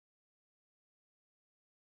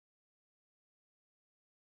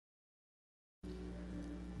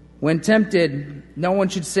When tempted, no one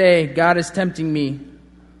should say, God is tempting me,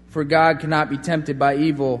 for God cannot be tempted by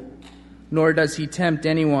evil, nor does he tempt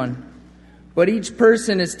anyone. But each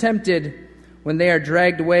person is tempted when they are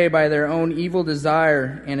dragged away by their own evil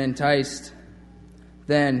desire and enticed.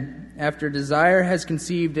 Then, after desire has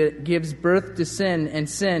conceived, it gives birth to sin, and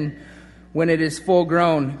sin, when it is full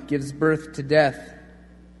grown, gives birth to death.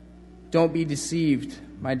 Don't be deceived,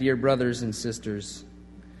 my dear brothers and sisters.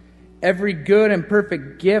 Every good and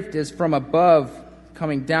perfect gift is from above,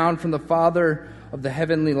 coming down from the Father of the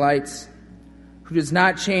heavenly lights, who does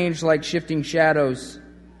not change like shifting shadows.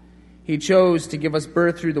 He chose to give us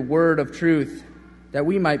birth through the word of truth, that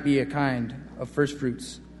we might be a kind of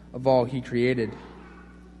firstfruits of all he created.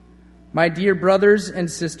 My dear brothers and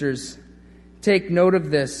sisters, take note of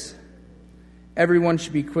this. Everyone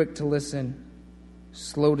should be quick to listen,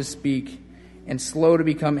 slow to speak, and slow to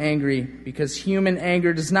become angry, because human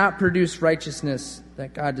anger does not produce righteousness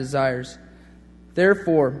that God desires.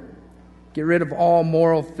 Therefore, get rid of all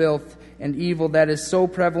moral filth and evil that is so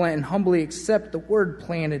prevalent, and humbly accept the word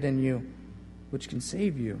planted in you, which can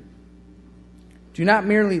save you. Do not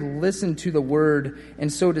merely listen to the word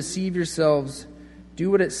and so deceive yourselves.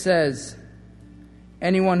 Do what it says.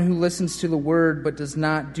 Anyone who listens to the word but does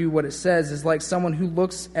not do what it says is like someone who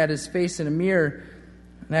looks at his face in a mirror,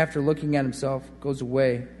 and after looking at himself, goes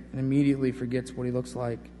away and immediately forgets what he looks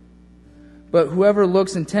like. But whoever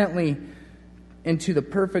looks intently into the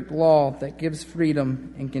perfect law that gives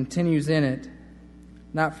freedom and continues in it,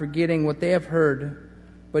 not forgetting what they have heard,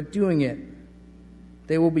 but doing it,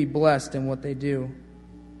 they will be blessed in what they do.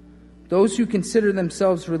 Those who consider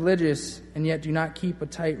themselves religious and yet do not keep a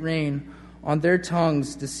tight rein on their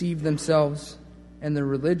tongues deceive themselves, and their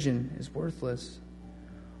religion is worthless.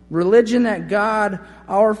 Religion that God,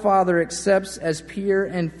 our Father, accepts as pure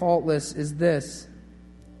and faultless is this: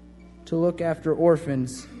 to look after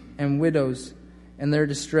orphans and widows in their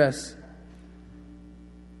distress,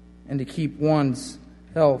 and to keep one's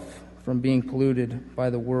health from being polluted by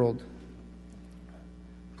the world.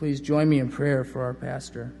 Please join me in prayer for our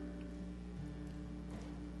pastor.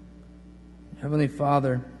 Heavenly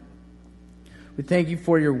Father, we thank you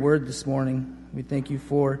for your word this morning. We thank you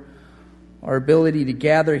for our ability to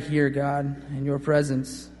gather here, God, in your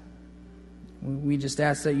presence. We just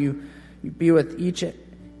ask that you be with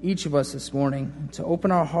each of us this morning, to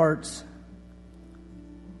open our hearts,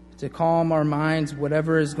 to calm our minds,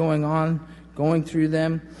 whatever is going on, going through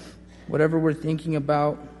them, whatever we're thinking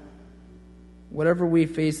about, whatever we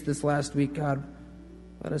faced this last week, God,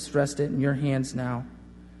 let us rest it in your hands now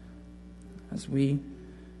as we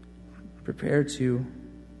prepare to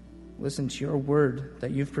listen to your word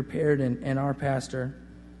that you've prepared in our pastor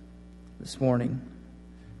this morning.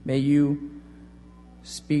 May you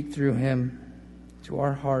speak through him to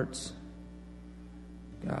our hearts,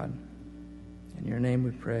 God. In your name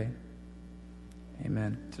we pray.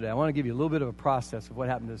 Amen. Today, I want to give you a little bit of a process of what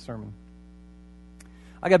happened to the sermon.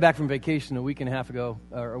 I got back from vacation a week ago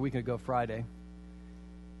Friday.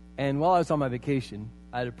 And while I was on my vacation,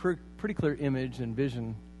 I had a pretty clear image and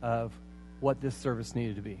vision of what this service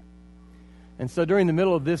needed to be. And so during the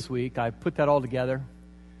middle of this week, I put that all together,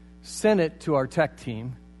 sent it to our tech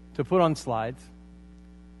team to put on slides.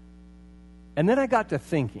 And then I got to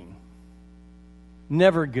thinking,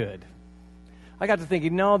 never good. I got to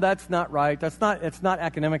thinking, no, that's not right. It's not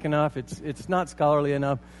academic enough. It's not scholarly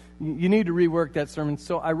enough. You need to rework that sermon.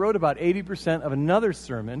 So I wrote about 80% of another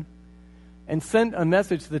sermon and sent a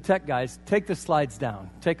message to the tech guys: take the slides down.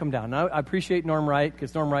 Take them down. Now, I appreciate Norm Wright,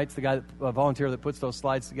 because Norm Wright's the guy, a volunteer that puts those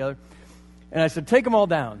slides together. And I said, take them all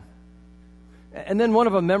down. And then one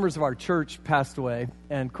of the members of our church passed away.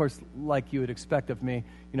 And, of course, like you would expect of me,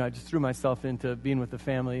 I just threw myself into being with the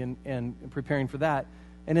family and preparing for that.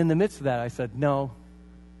 And in the midst of that, I said, no,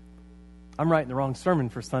 I'm writing the wrong sermon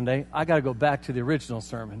for Sunday. I got to go back to the original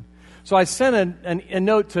sermon. So I sent a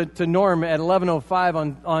note to Norm at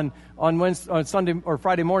 11:05 on Sunday or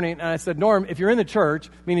Friday morning, and I said, Norm, if you're in the church,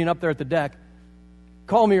 meaning up there at the deck,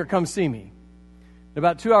 call me or come see me. And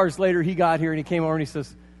about 2 hours later, he got here and he came over and he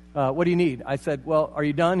says, what do you need? I said, well, are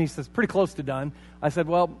you done? He says, pretty close to done. I said,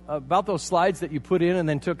 well, about those slides that you put in and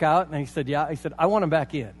then took out. And he said, yeah. I said, I want them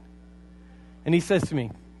back in. And he says to me,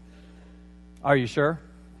 are you sure?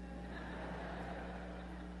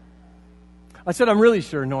 I said, I'm really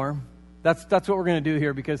sure, Norm. That's what we're going to do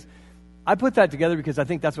here, because I put that together because I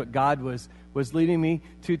think that's what God was leading me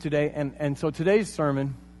to today. And so today's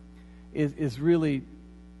sermon is really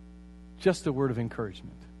just a word of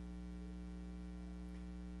encouragement.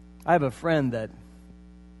 I have a friend that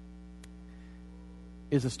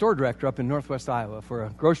is a store director up in Northwest Iowa for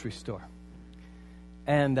a grocery store.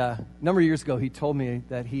 And a number of years ago, he told me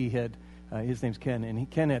that he had, his name's Ken, and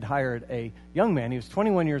Ken had hired a young man. He was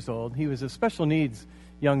 21 years old. He was a special needs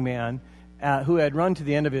young man who had run to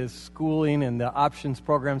the end of his schooling and the options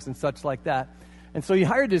programs and such like that. And so he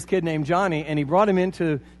hired this kid named Johnny, and he brought him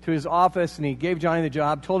into his office, and he gave Johnny the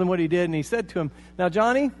job, told him what he did, and he said to him, "Now,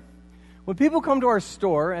 Johnny, when people come to our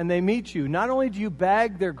store and they meet you, not only do you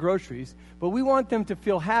bag their groceries, but we want them to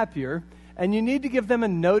feel happier, and you need to give them a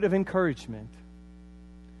note of encouragement."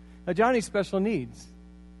 Now, Johnny's special needs.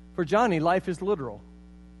 For Johnny, life is literal.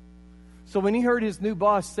 So when he heard his new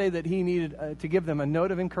boss say that he needed to give them a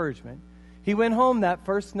note of encouragement, he went home that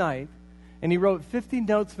first night, and he wrote 50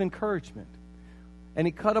 notes of encouragement. And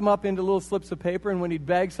he cut them up into little slips of paper, and when he'd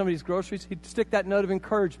bag somebody's groceries, he'd stick that note of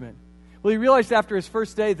encouragement. Well, he realized after his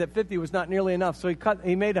first day that 50 was not nearly enough, so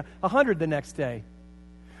he made 100 the next day.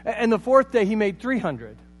 And the fourth day, he made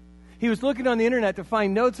 300. He was looking on the internet to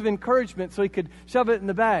find notes of encouragement so he could shove it in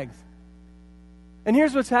the bags. And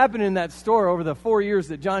here's what's happened in that store over the 4 years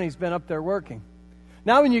that Johnny's been up there working.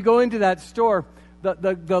 Now when you go into that store,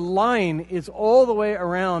 the line is all the way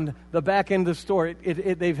around the back end of the store.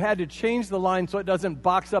 They've had to change the line so it doesn't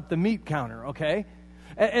box up the meat counter, okay?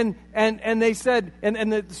 And they said,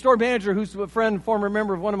 and the store manager, who's a friend, former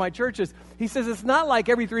member of one of my churches, he says it's not like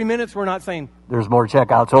every 3 minutes we're not saying, "There's more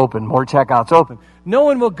checkouts open, more checkouts open." No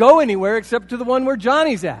one will go anywhere except to the one where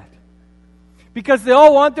Johnny's at. Because they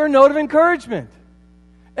all want their note of encouragement.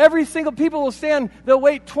 Every single people will stand, they'll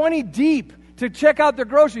wait 20 deep to check out their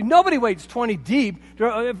groceries. Nobody waits 20 deep.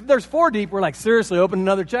 If there's 4 deep, we're like, seriously, open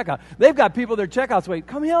another checkout. They've got people their checkouts wait.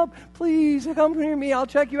 "Come help, please, come near me, I'll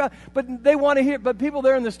check you out." But they want to hear, but people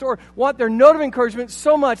there in the store want their note of encouragement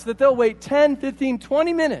so much that they'll wait 10, 15,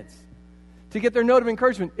 20 minutes to get their note of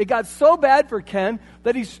encouragement. It got so bad for Ken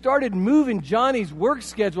that he started moving Johnny's work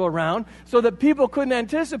schedule around so that people couldn't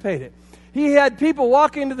anticipate it. He had people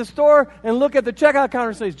walk into the store and look at the checkout counter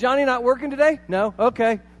and say, "Is Johnny not working today?" "No."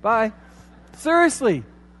 "Okay, bye." Seriously,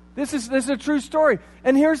 this is a true story.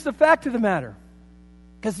 And here's the fact of the matter,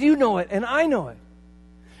 because you know it and I know it.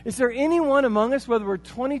 Is there anyone among us, whether we're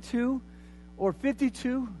 22 or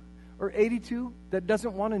 52 or 82, that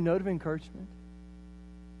doesn't want a note of encouragement?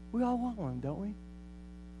 We all want one, don't we?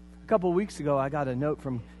 A couple of weeks ago, I got a note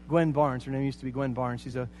from Gwen Barnes. Her name used to be Gwen Barnes.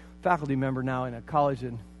 She's a faculty member now in a college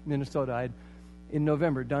in Minnesota. I had, in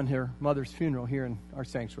November, done her mother's funeral here in our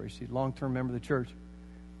sanctuary. She's a long-term member of the church.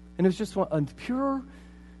 And it was just a pure,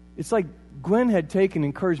 it's like Gwen had taken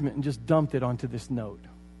encouragement and just dumped it onto this note.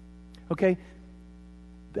 Okay?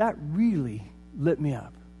 That really lit me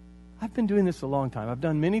up. I've been doing this a long time. I've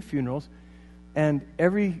done many funerals, and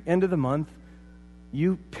every end of the month,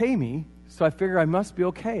 you pay me, so I figure I must be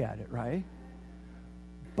okay at it, right?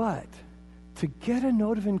 But to get a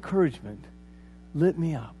note of encouragement lit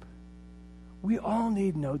me up. We all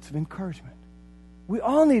need notes of encouragement. We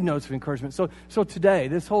all need notes of encouragement. So today,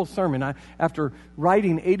 this whole sermon, after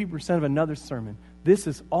writing 80% of another sermon, this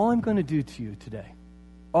is all I'm going to do to you today.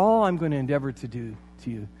 All I'm going to endeavor to do to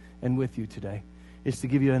you and with you today is to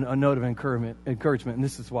give you a note of encouragement, and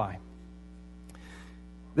this is why.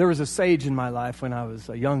 There was a sage in my life when I was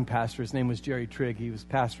a young pastor. His name was Jerry Trigg. He was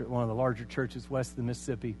pastor at one of the larger churches west of the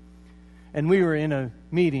Mississippi. And we were in a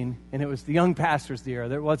meeting, and it was the young pastors there.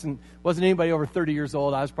 There wasn't anybody over 30 years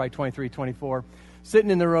old. I was probably 23, 24.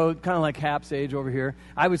 Sitting in the row, kind of like Hap's age over here.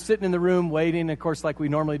 I was sitting in the room waiting, of course, like we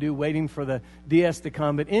normally do, waiting for the DS to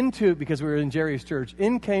come. But because we were in Jerry's church,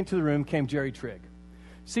 came to the room came Jerry Trigg,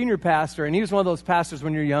 senior pastor. And he was one of those pastors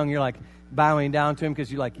when you're young, you're like bowing down to him because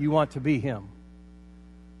you want to be him.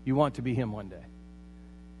 You want to be him one day.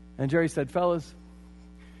 And Jerry said, "Fellas,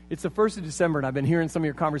 it's the 1st of December, and I've been hearing some of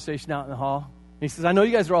your conversation out in the hall." And he says, "I know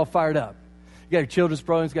you guys are all fired up. You got your children's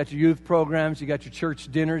programs, you got your youth programs, you got your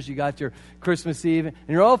church dinners, you got your Christmas Eve, and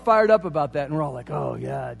you're all fired up about that." And we're all like, "Oh,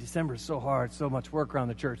 yeah, December is so hard, so much work around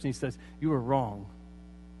the church." And he says, "You were wrong."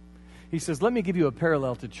 He says, "Let me give you a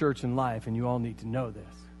parallel to church and life, and you all need to know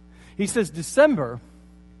this." He says, December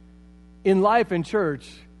in life and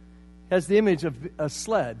church has the image of a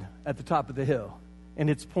sled at the top of the hill, and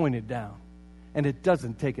it's pointed down. And it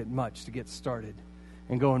doesn't take it much to get started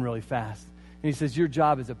and going really fast. And he says, your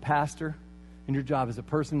job as a pastor and your job as a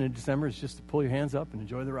person in December is just to pull your hands up and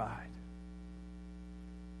enjoy the ride.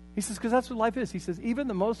 He says, because that's what life is. He says, even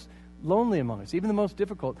the most lonely among us, even the most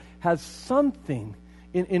difficult, has something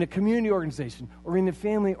in a community organization or in a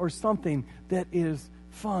family or something that is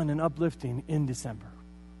fun and uplifting in December.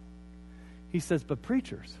 He says, but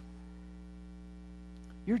preachers,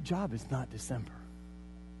 your job is not December.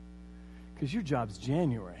 Because your job's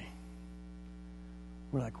January.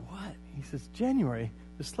 We're like, what? He says, January,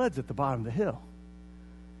 the sled's at the bottom of the hill.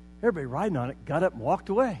 Everybody riding on it got up and walked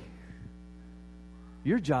away.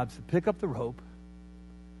 Your job's to pick up the rope,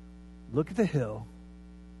 look at the hill,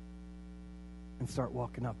 and start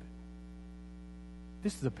walking up it.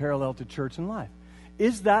 This is a parallel to church and life.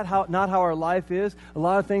 Is that not how our life is? A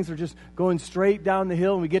lot of things are just going straight down the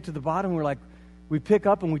hill, and we get to the bottom, and we're like, we pick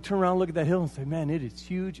up and we turn around and look at that hill and say, man, it is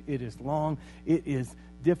huge, it is long, it is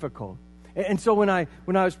difficult. And so when I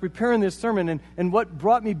was preparing this sermon, and what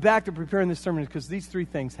brought me back to preparing this sermon is because these three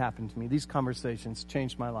things happened to me. These conversations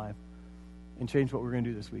changed my life and changed what we're going to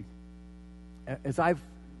do this week. As I've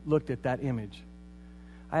looked at that image,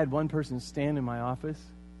 I had one person stand in my office,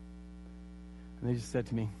 and they just said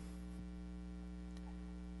to me,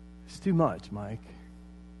 it's too much, Mike.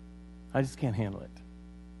 I just can't handle it.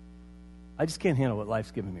 I just can't handle what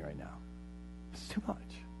life's giving me right now. It's too much.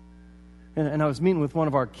 And I was meeting with one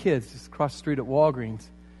of our kids just across the street at Walgreens.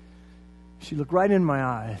 She looked right in my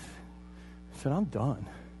eyes and said, I'm done.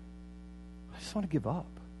 I just want to give up.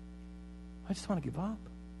 I just want to give up.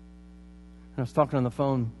 And I was talking on the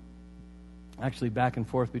phone, actually back and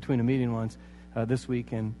forth between a meeting once this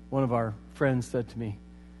week, and one of our friends said to me,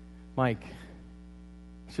 Mike,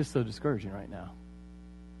 it's just so discouraging right now.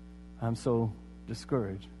 I'm so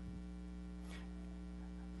discouraged.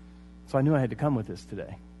 So I knew I had to come with this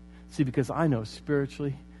today. See, because I know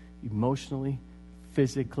spiritually, emotionally,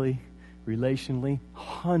 physically, relationally,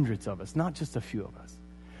 hundreds of us, not just a few of us,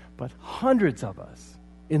 but hundreds of us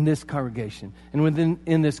in this congregation and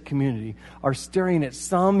in this community are staring at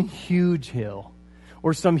some huge hill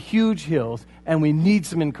or some huge hills, and we need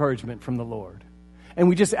some encouragement from the Lord. And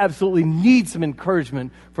we just absolutely need some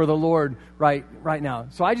encouragement for the Lord right now.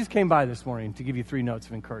 So I just came by this morning to give you 3 notes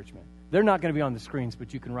of encouragement. They're not going to be on the screens,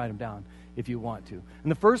 but you can write them down if you want to.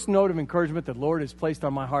 And the first note of encouragement that the Lord has placed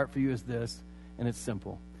on my heart for you is this, and it's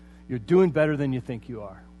simple. You're doing better than you think you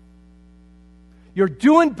are. You're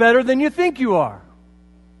doing better than you think you are.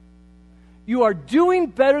 You are doing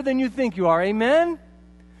better than you think you are. Amen?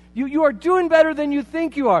 You are doing better than you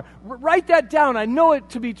think you are. Write that down. I know it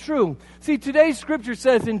to be true. See, today's scripture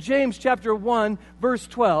says in James chapter 1, verse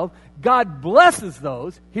 12, God blesses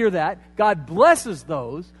those, hear that, God blesses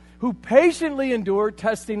those who patiently endure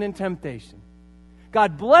testing and temptation.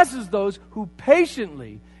 God blesses those who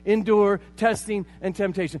patiently endure testing and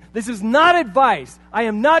temptation. This is not advice. I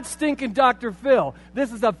am not stinking Dr. Phil.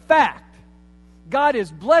 This is a fact. God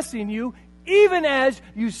is blessing you even as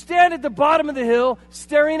you stand at the bottom of the hill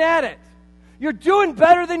staring at it. You're doing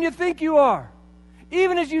better than you think you are.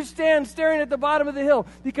 Even as you stand staring at the bottom of the hill.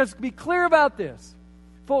 Because be clear about this.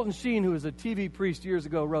 Fulton Sheen, who was a TV priest years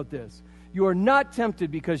ago, wrote this. You are not tempted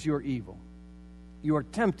because you're evil. You are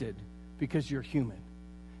tempted because you're human.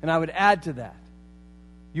 And I would add to that,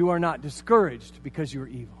 you are not discouraged because you're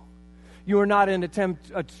evil. You are not in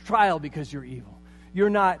a trial because you're evil. You're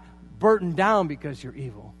not burdened down because you're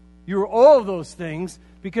evil. You're all of those things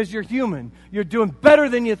because you're human. You're doing better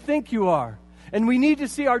than you think you are. And we need to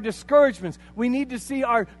see our discouragements. We need to see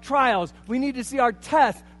our trials. We need to see our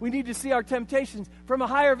tests. We need to see our temptations from a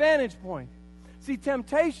higher vantage point. See,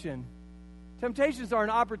 temptations are an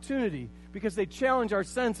opportunity because they challenge our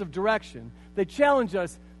sense of direction. They challenge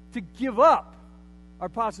us to give up our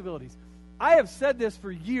possibilities. I have said this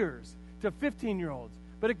for years to 15-year-olds,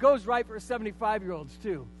 but it goes right for 75-year-olds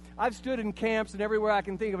too. I've stood in camps and everywhere I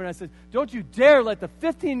can think of it, and I said, don't you dare let the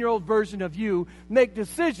 15-year-old version of you make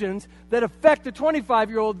decisions that affect the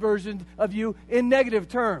 25-year-old version of you in negative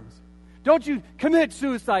terms. Don't you commit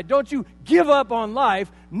suicide. Don't you give up on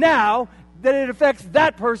life now that it affects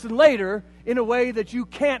that person later in a way that you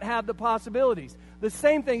can't have the possibilities. The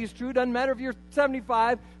same thing is true. Doesn't matter if you're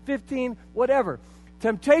 75, 15, whatever.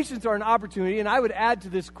 Temptations are an opportunity, and I would add to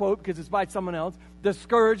this quote, because it's by someone else,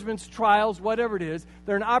 discouragements, trials, whatever it is,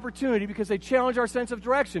 they're an opportunity because they challenge our sense of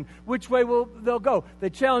direction. Which way they'll go? They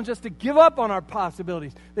challenge us to give up on our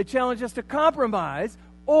possibilities. They challenge us to compromise,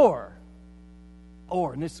 or,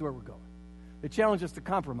 and this is where we're going, they challenge us to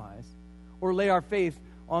compromise or lay our faith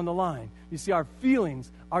on the line. You see, our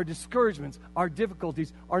feelings, our discouragements, our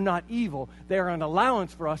difficulties are not evil. They are an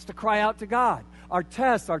allowance for us to cry out to God. Our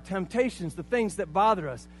tests, our temptations, the things that bother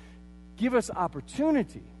us, give us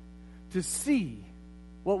opportunity to see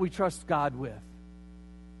what we trust God with.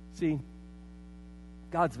 See,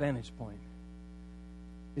 God's vantage point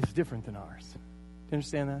is different than ours. Do you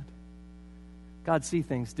understand that? God sees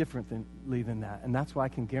things differently than that, and that's why I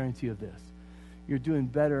can guarantee you this. You're doing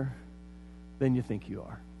better than you think you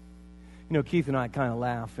are. You know, Keith and I kind of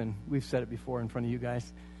laugh, and we've said it before in front of you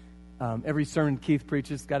guys. Every sermon Keith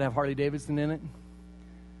preaches got to have Harley Davidson in it.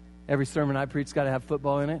 Every sermon I preach got to have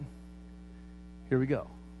football in it. Here we go.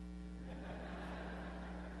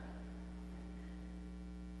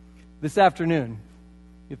 This afternoon,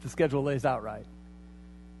 if the schedule lays out right,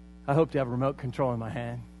 I hope to have a remote control in my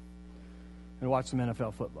hand and watch some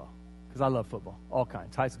NFL football. Because I love football, all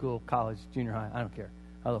kinds. High school, college, junior high, I don't care.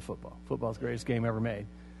 I love football. Football's the greatest game ever made.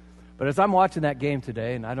 But as I'm watching that game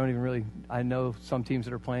today, and I know some teams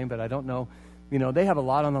that are playing, but I don't know, they have a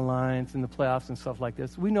lot on the lines in the playoffs and stuff like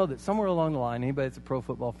this. We know that somewhere along the line, anybody that's a pro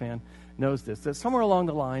football fan knows this, that somewhere along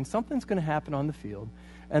the line, something's going to happen on the field,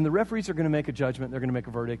 and the referees are going to make a judgment, they're going to make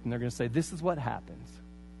a verdict, and they're going to say, this is what happens.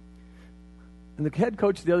 And the head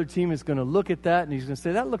coach of the other team is going to look at that, and he's going to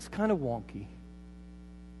say, that looks kind of wonky.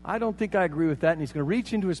 I don't think I agree with that. And he's going to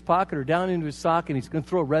reach into his pocket or down into his sock, and he's going to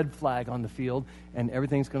throw a red flag on the field, and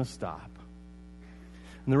everything's going to stop.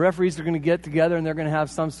 And the referees are going to get together, and they're going to have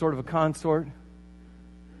some sort of a consort.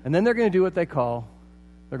 And then they're going to do what they're going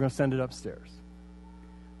to send it upstairs.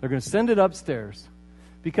 They're going to send it upstairs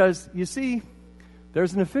because, you see,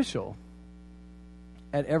 there's an official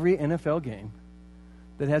at every NFL game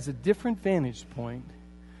that has a different vantage point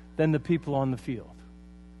than the people on the field.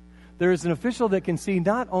 There is an official that can see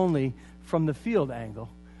not only from the field angle,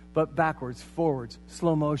 but backwards, forwards,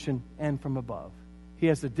 slow motion, and from above. He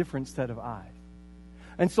has a different set of eyes.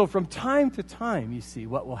 And so from time to time, you see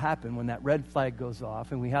what will happen when that red flag goes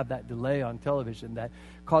off, and we have that delay on television that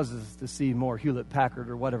causes us to see more Hewlett-Packard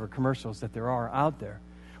or whatever commercials that there are out there.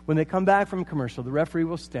 When they come back from a commercial, the referee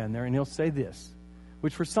will stand there and he'll say this,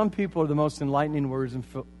 which for some people are the most enlightening words in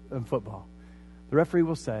football. The referee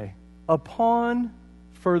will say, upon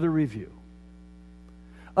further review,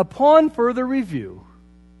 the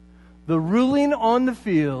ruling on the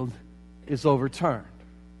field is overturned.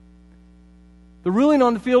 The ruling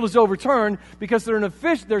on the field is overturned because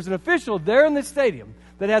there's an official there in the stadium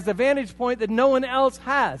that has a vantage point that no one else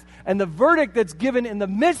has. And the verdict that's given in the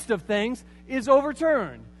midst of things is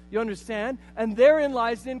overturned. You understand? And therein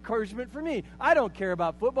lies the encouragement for me. I don't care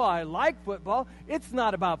about football. I like football. It's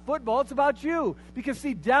not about football. It's about you. Because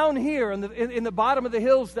see, down here in the bottom of the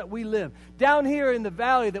hills that we live, down here in the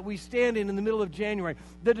valley that we stand in the middle of January,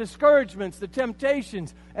 the discouragements, the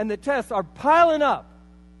temptations, and the tests are piling up.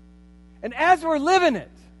 And as we're living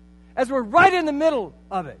it, as we're right in the middle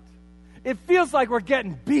of it, it feels like we're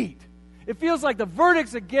getting beat. It feels like the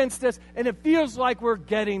verdict's against us, and it feels like we're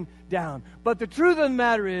getting down. But the truth of the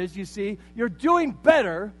matter is, you see, you're doing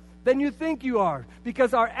better than you think you are.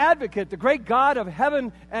 Because our advocate, the great God of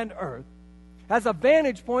heaven and earth, has a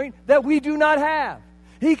vantage point that we do not have.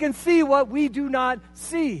 He can see what we do not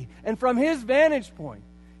see. And from his vantage point,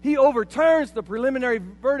 he overturns the preliminary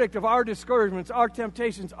verdict of our discouragements, our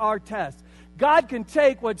temptations, our tests. God can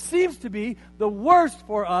take what seems to be the worst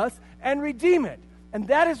for us and redeem it. And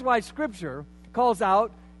that is why Scripture calls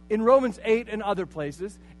out in Romans 8 and other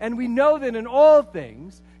places, and we know that in all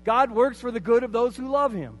things, God works for the good of those who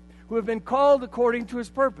love him, who have been called according to his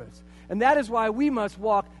purpose. And that is why we must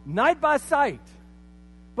walk not by sight,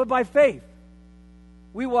 but by faith.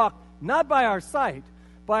 We walk not by our sight,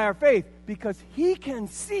 by our faith, because he can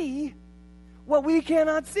see what we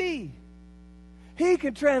cannot see. He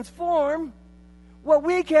can transform what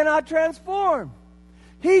we cannot transform.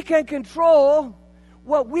 He can control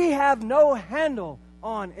what we have no handle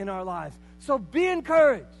on in our lives. So be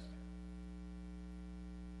encouraged.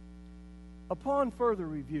 Upon further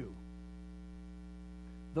review,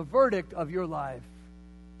 the verdict of your life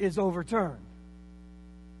is overturned.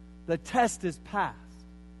 The test is passed.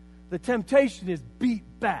 The temptation is beat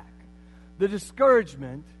back. The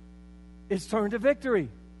discouragement is turned to victory.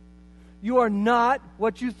 You are not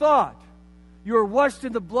what you thought. You are washed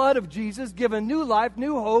in the blood of Jesus, given new life,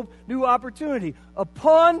 new hope, new opportunity.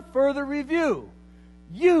 Upon further review,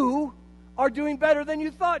 you are doing better than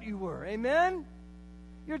you thought you were. Amen?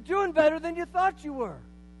 You're doing better than you thought you were.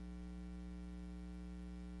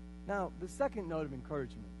 Now, the second note of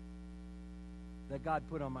encouragement that God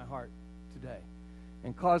put on my heart today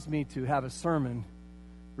and caused me to have a sermon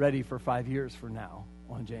ready for 5 years from now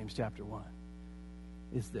on James chapter 1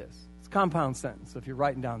 is this. It's a compound sentence, so if you're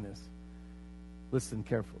writing down this, listen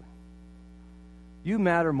carefully. You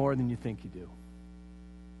matter more than you think you do.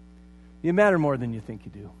 You matter more than you think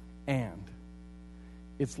you do. And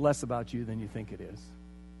it's less about you than you think it is.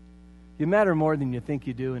 You matter more than you think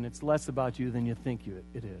you do, and it's less about you than you think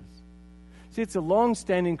it is. See, it's a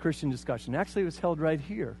long-standing Christian discussion. Actually, it was held right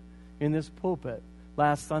here in this pulpit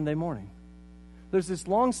last Sunday morning. There's this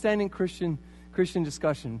long-standing Christian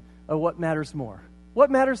discussion of what matters more.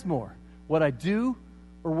 What matters more? What I do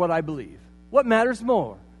or what I believe? What matters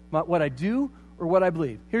more? What I do or what I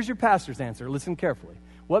believe? Here's your pastor's answer. Listen carefully.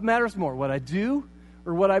 What matters more? What I do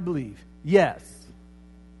or what I believe? Yes.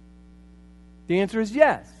 The answer is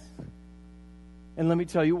yes. And let me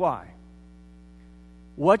tell you why.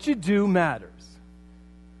 What you do matters.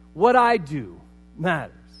 What I do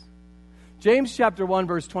matters. James chapter 1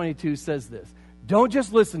 verse 22 says this. Don't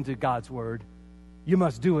just listen to God's word. You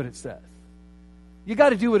must do what it says. You got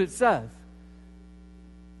to do what it says.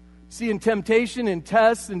 See, in temptation, in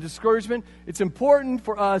tests, in discouragement, it's important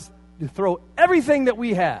for us to throw everything that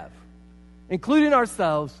we have, including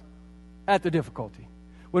ourselves, at the difficulty.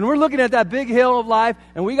 When we're looking at that big hill of life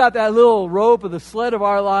and we got that little rope of the sled of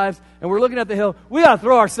our lives and we're looking at the hill, we got to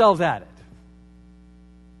throw ourselves at it.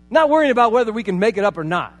 Not worrying about whether we can make it up or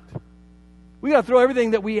not. We got to throw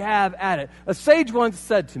everything that we have at it. A sage once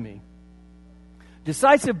said to me,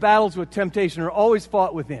 decisive battles with temptation are always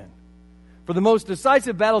fought within. For the most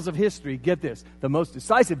decisive battles of history, get this, the most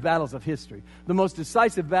decisive battles of history, the most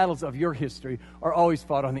decisive battles of your history are always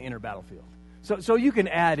fought on the inner battlefield. So you can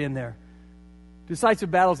add in there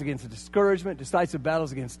decisive battles against discouragement, decisive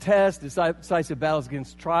battles against tests, decisive battles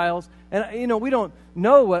against trials. And, we don't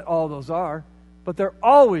know what all those are, but they're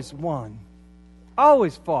always won,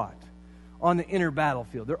 always fought on the inner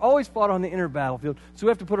battlefield. They're always fought on the inner battlefield. So we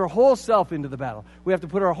have to put our whole self into the battle. We have to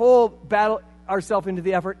put our whole ourself into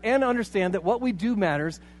the effort and understand that what we do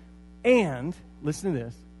matters. And, listen to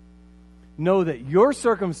this, know that your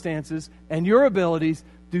circumstances and your abilities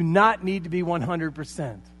do not need to be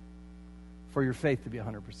 100% for your faith to be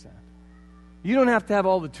 100%. You don't have to have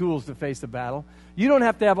all the tools to face the battle. You don't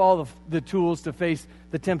have to have all the tools to face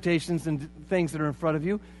the temptations and things that are in front of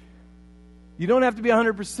you. You don't have to be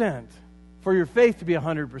 100% for your faith to be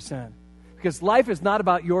 100%. Because life is not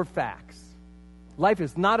about your facts. Life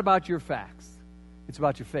is not about your facts. It's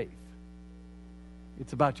about your faith.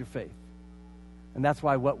 It's about your faith. And that's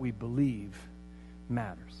why what we believe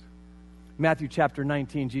matters. Matthew chapter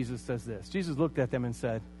 19, Jesus says this. Jesus looked at them and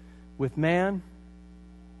said, with man,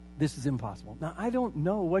 this is impossible. Now, I don't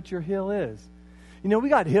know what your hill is. We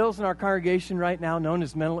got hills in our congregation right now known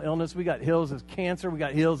as mental illness. We got hills of cancer. We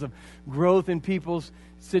got hills of growth in people's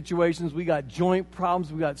situations. We got joint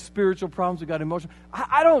problems. We got spiritual problems. We got emotional.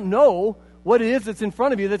 I don't know what it is that's in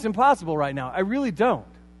front of you that's impossible right now. I really don't.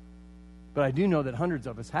 But I do know that hundreds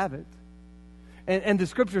of us have it. And the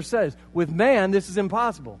scripture says, with man, this is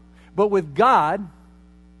impossible. But with God,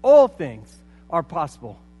 all things are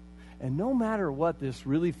possible. And no matter what this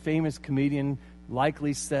really famous comedian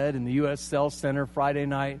likely said in the U.S. Cell Center Friday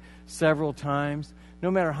night several times, no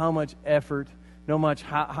matter how much effort, no much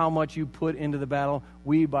how much you put into the battle,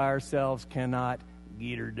 we by ourselves cannot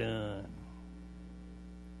get her done.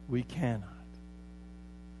 We cannot.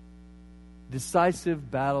 Decisive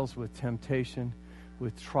battles with temptation,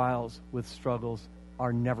 with trials, with struggles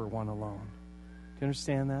are never won alone. Do you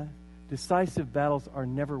understand that? Decisive battles are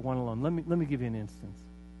never won alone. Let me give you an instance.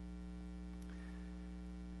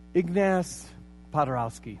 Ignaz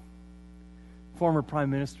Paderewski, former Prime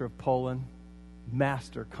Minister of Poland,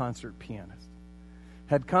 master concert pianist,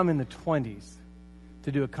 had come in the 1920s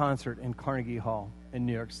to do a concert in Carnegie Hall in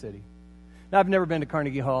New York City. Now, I've never been to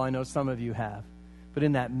Carnegie Hall. I know some of you have. But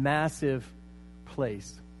in that massive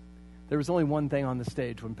place, there was only one thing on the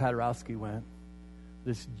stage when Paderewski went,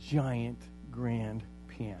 this giant grand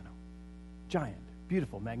piano. Giant,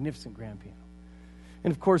 beautiful, magnificent grand piano.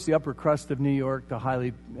 And, of course, the upper crust of New York, the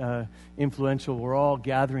highly influential, were all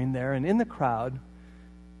gathering there. And in the crowd,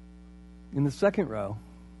 in the second row,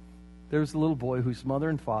 there was a little boy whose mother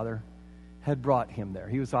and father had brought him there.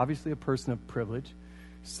 He was obviously a person of privilege,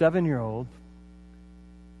 7-year-old.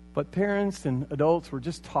 But parents and adults were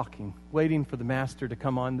just talking, waiting for the master to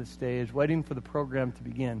come on the stage, waiting for the program to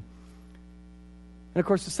begin. And, of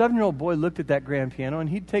course, the 7-year-old boy looked at that grand piano, and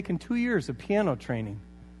he'd taken 2 years of piano training.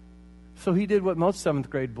 So he did what most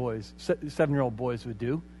 7-year-old boys would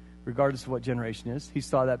do, regardless of what generation it is. He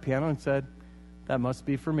saw that piano and said, that must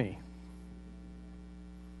be for me.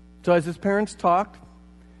 So as his parents talked,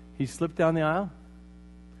 he slipped down the aisle,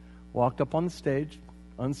 walked up on the stage,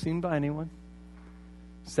 unseen by anyone,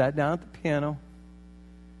 sat down at the piano,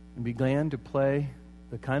 and began to play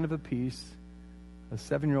the kind of a piece a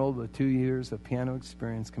 7-year-old with 2 years of piano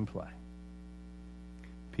experience can play.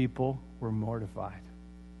 People were mortified.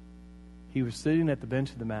 He was sitting at the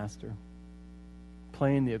bench of the master,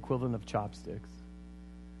 playing the equivalent of chopsticks.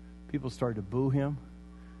 People started to boo him.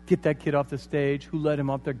 Get that kid off the stage. Who let him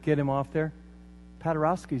up there? Get him off there.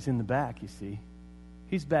 Paderewski's in the back, you see.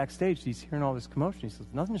 He's backstage. He's hearing all this commotion. He says,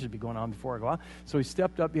 nothing should be going on before I go out. So he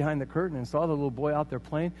stepped up behind the curtain and saw the little boy out there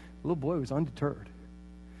playing. The little boy was undeterred.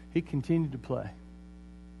 He continued to play.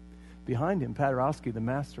 Behind him, Paderewski, the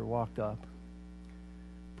master, walked up,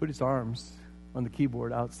 put his arms on the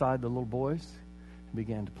keyboard outside the little boys, and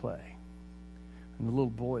began to play. And the little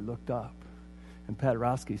boy looked up, and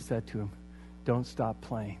Paderewski said to him, don't stop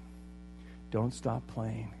playing. don't stop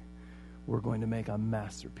playing. We're going to make a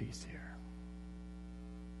masterpiece here.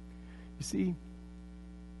 You see,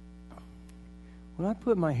 when I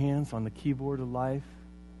put my hands on the keyboard of life,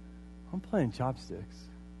 I'm playing chopsticks.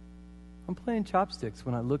 I'm playing chopsticks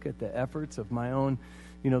when I look at the efforts of my own,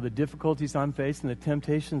 the difficulties I'm facing, the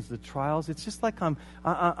temptations, the trials. It's just like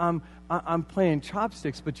I'm playing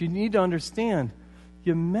chopsticks, but you need to understand,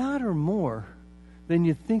 you matter more than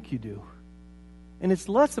you think you do. And it's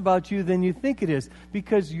less about you than you think it is,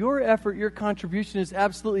 because your effort, your contribution is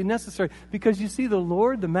absolutely necessary. Because you see, the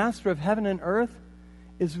Lord, the master of heaven and earth,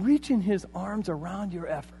 is reaching his arms around your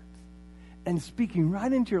efforts and speaking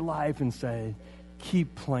right into your life and saying,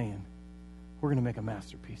 keep playing. We're going to make a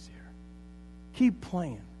masterpiece here. Keep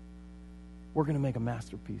playing. We're going to make a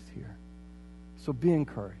masterpiece here. So be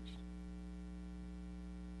encouraged.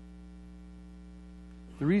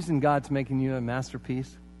 The reason God's making you a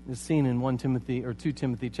masterpiece is seen in 2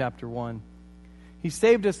 Timothy chapter 1. He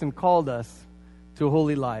saved us and called us to a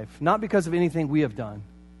holy life, not because of anything we have done,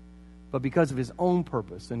 but because of his own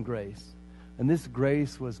purpose and grace. And this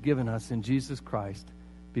grace was given us in Jesus Christ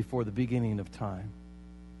before the beginning of time.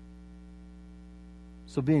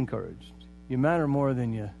 So be encouraged. You matter more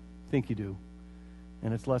than you think you do,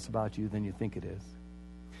 and it's less about you than you think it is.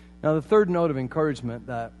 Now, the third note of encouragement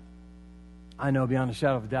that I know beyond a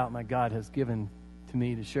shadow of a doubt my God has given to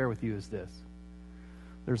me to share with you is this.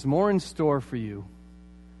 There's more in store for you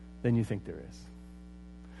than you think there is.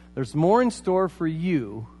 There's more in store for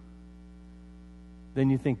you than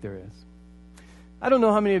you think there is. I don't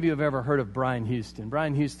know how many of you have ever heard of Brian Houston.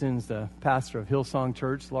 Brian Houston's the pastor of Hillsong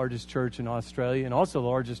Church, the largest church in Australia, and also the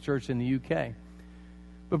largest church in the UK.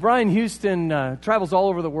 But Brian Houston travels all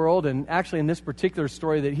over the world, and actually in this particular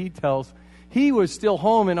story that he tells, he was still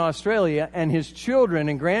home in Australia, and his children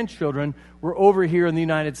and grandchildren were over here in the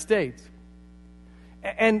United States.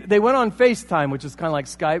 And they went on FaceTime, which is kind of like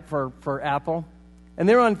Skype for Apple. And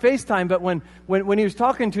they were on FaceTime, but when he was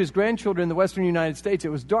talking to his grandchildren in the western United States, it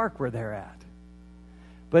was dark where they're at.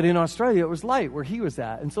 But in Australia, it was light where he was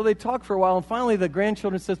at. And so they talked for a while, and finally the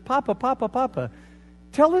grandchildren says, Papa,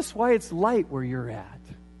 tell us why it's light where you're at.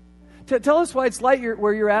 Tell us why it's light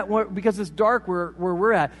where you're at, because it's dark where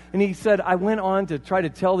we're at. And he said, I went on to try to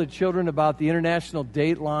tell the children about the international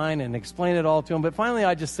date line and explain it all to them. But finally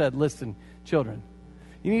I just said, listen, children,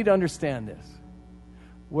 you need to understand this.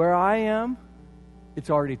 Where I am, it's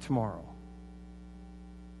already tomorrow.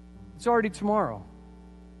 It's already tomorrow.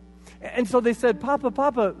 And so they said,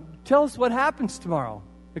 Papa, tell us what happens tomorrow.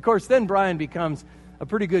 Of course, then Brian becomes a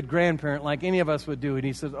pretty good grandparent like any of us would do. And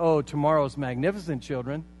he says, oh, tomorrow's magnificent,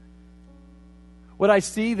 children. What I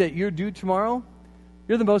see that you do tomorrow,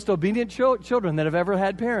 you're the most obedient children that have ever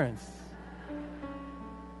had parents.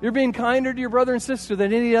 You're being kinder to your brother and sister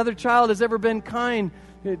than any other child has ever been kind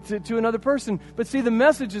to another person. But see, the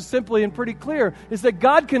message is simply and pretty clear, is that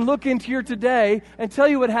God can look into your today and tell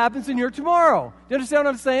you what happens in your tomorrow. Do you understand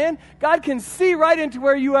what I'm saying? God can see right into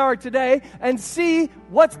where you are today and see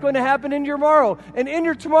what's going to happen in your tomorrow. And in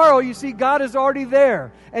your tomorrow, you see, God is already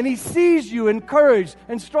there. And he sees you encouraged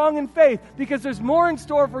and strong in faith, because there's more in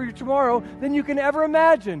store for your tomorrow than you can ever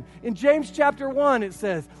imagine. In James chapter 1, it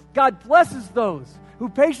says, God blesses those who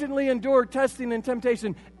patiently endure testing and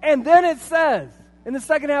temptation. And then it says, in the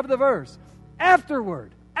second half of the verse,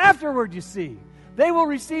 afterward, you see, they will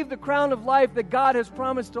receive the crown of life that God has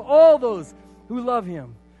promised to all those who love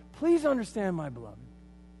him. Please understand, my beloved,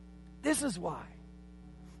 this is why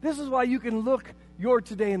you can look your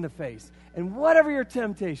today in the face, and whatever your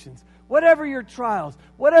temptations, whatever your trials,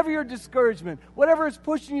 whatever your discouragement, whatever is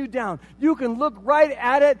pushing you down, you can look right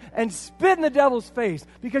at it and spit in the devil's face,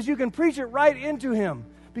 because you can preach it right into him,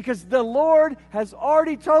 because the Lord has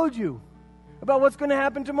already told you about what's going to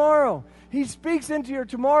happen tomorrow. He speaks into your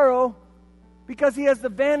tomorrow because he has the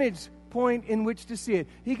vantage point in which to see it.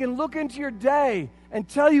 He can look into your day and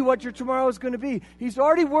tell you what your tomorrow is going to be. He's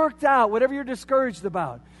already worked out whatever you're discouraged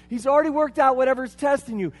about. He's already worked out whatever's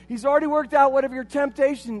testing you. He's already worked out whatever your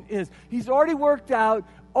temptation is. He's already worked out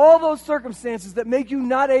all those circumstances that make you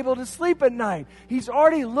not able to sleep at night. He's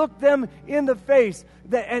already looked them in the face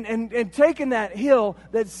and taken that hill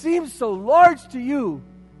that seems so large to you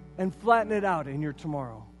and flatten it out in your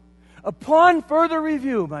tomorrow. Upon further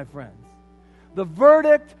review, my friends, the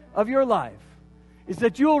verdict of your life is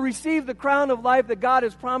that you will receive the crown of life that God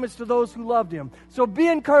has promised to those who loved him. So be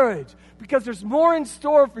encouraged, because there's more in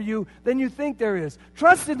store for you than you think there is.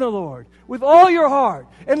 Trust in the Lord with all your heart,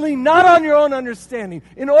 and lean not on your own understanding.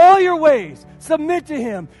 In all your ways, submit to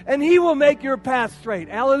him, and he will make your path straight.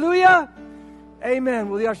 Hallelujah. Amen.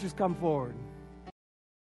 Will the ushers come forward?